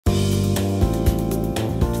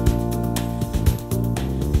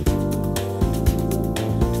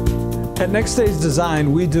At Next Stage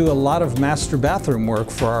Design, we do a lot of master bathroom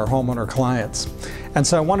work for our homeowner clients. And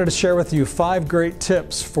so I wanted to share with you 5 great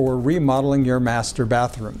tips for remodeling your master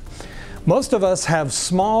bathroom. Most of us have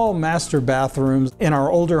small master bathrooms in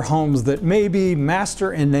our older homes that may be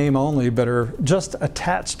master in name only, but are just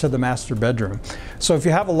attached to the master bedroom. So if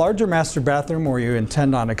you have a larger master bathroom or you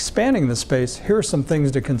intend on expanding the space, here are some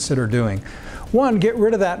things to consider doing. 1, get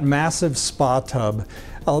rid of that massive spa tub.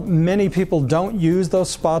 Many people don't use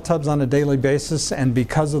those spa tubs on a daily basis, and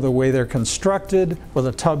because of the way they're constructed with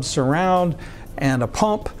a tub surround and a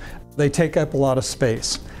pump, they take up a lot of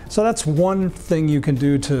space. So that's one thing you can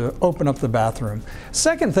do to open up the bathroom.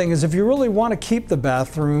 Second thing is, if you really want to keep the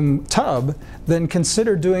bathroom tub, then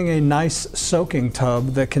consider doing a nice soaking tub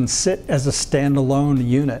that can sit as a standalone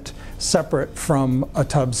unit, separate from a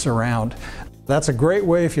tub surround. That's a great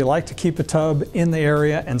way if you like to keep a tub in the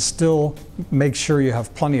area and still make sure you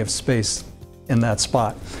have plenty of space in that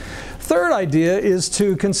spot. Third idea is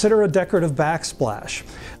to consider a decorative backsplash.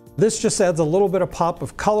 This just adds a little bit of pop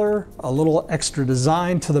of color, a little extra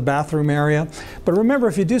design to the bathroom area. But remember,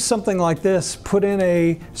 if you do something like this, put in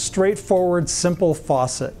a straightforward, simple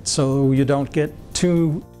faucet so you don't get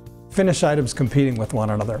 2 finish items competing with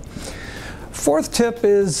one another. Fourth tip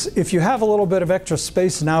is, if you have a little bit of extra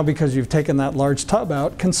space now because you've taken that large tub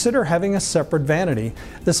out, consider having a separate vanity.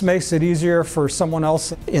 This makes it easier for someone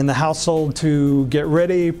else in the household to get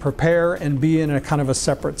ready, prepare, and be in a kind of a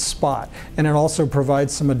separate spot. And it also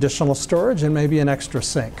provides some additional storage and maybe an extra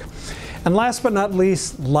sink. And last but not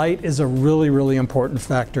least, light is a really important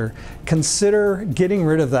factor. Consider getting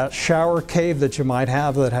rid of that shower cave that you might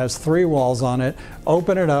have that has 3 walls on it.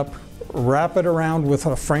 Open it up, wrap it around with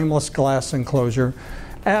a frameless glass enclosure,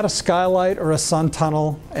 add a skylight or a sun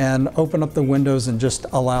tunnel, and open up the windows and just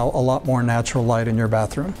allow a lot more natural light in your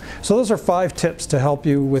bathroom. So those are 5 tips to help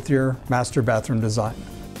you with your master bathroom design.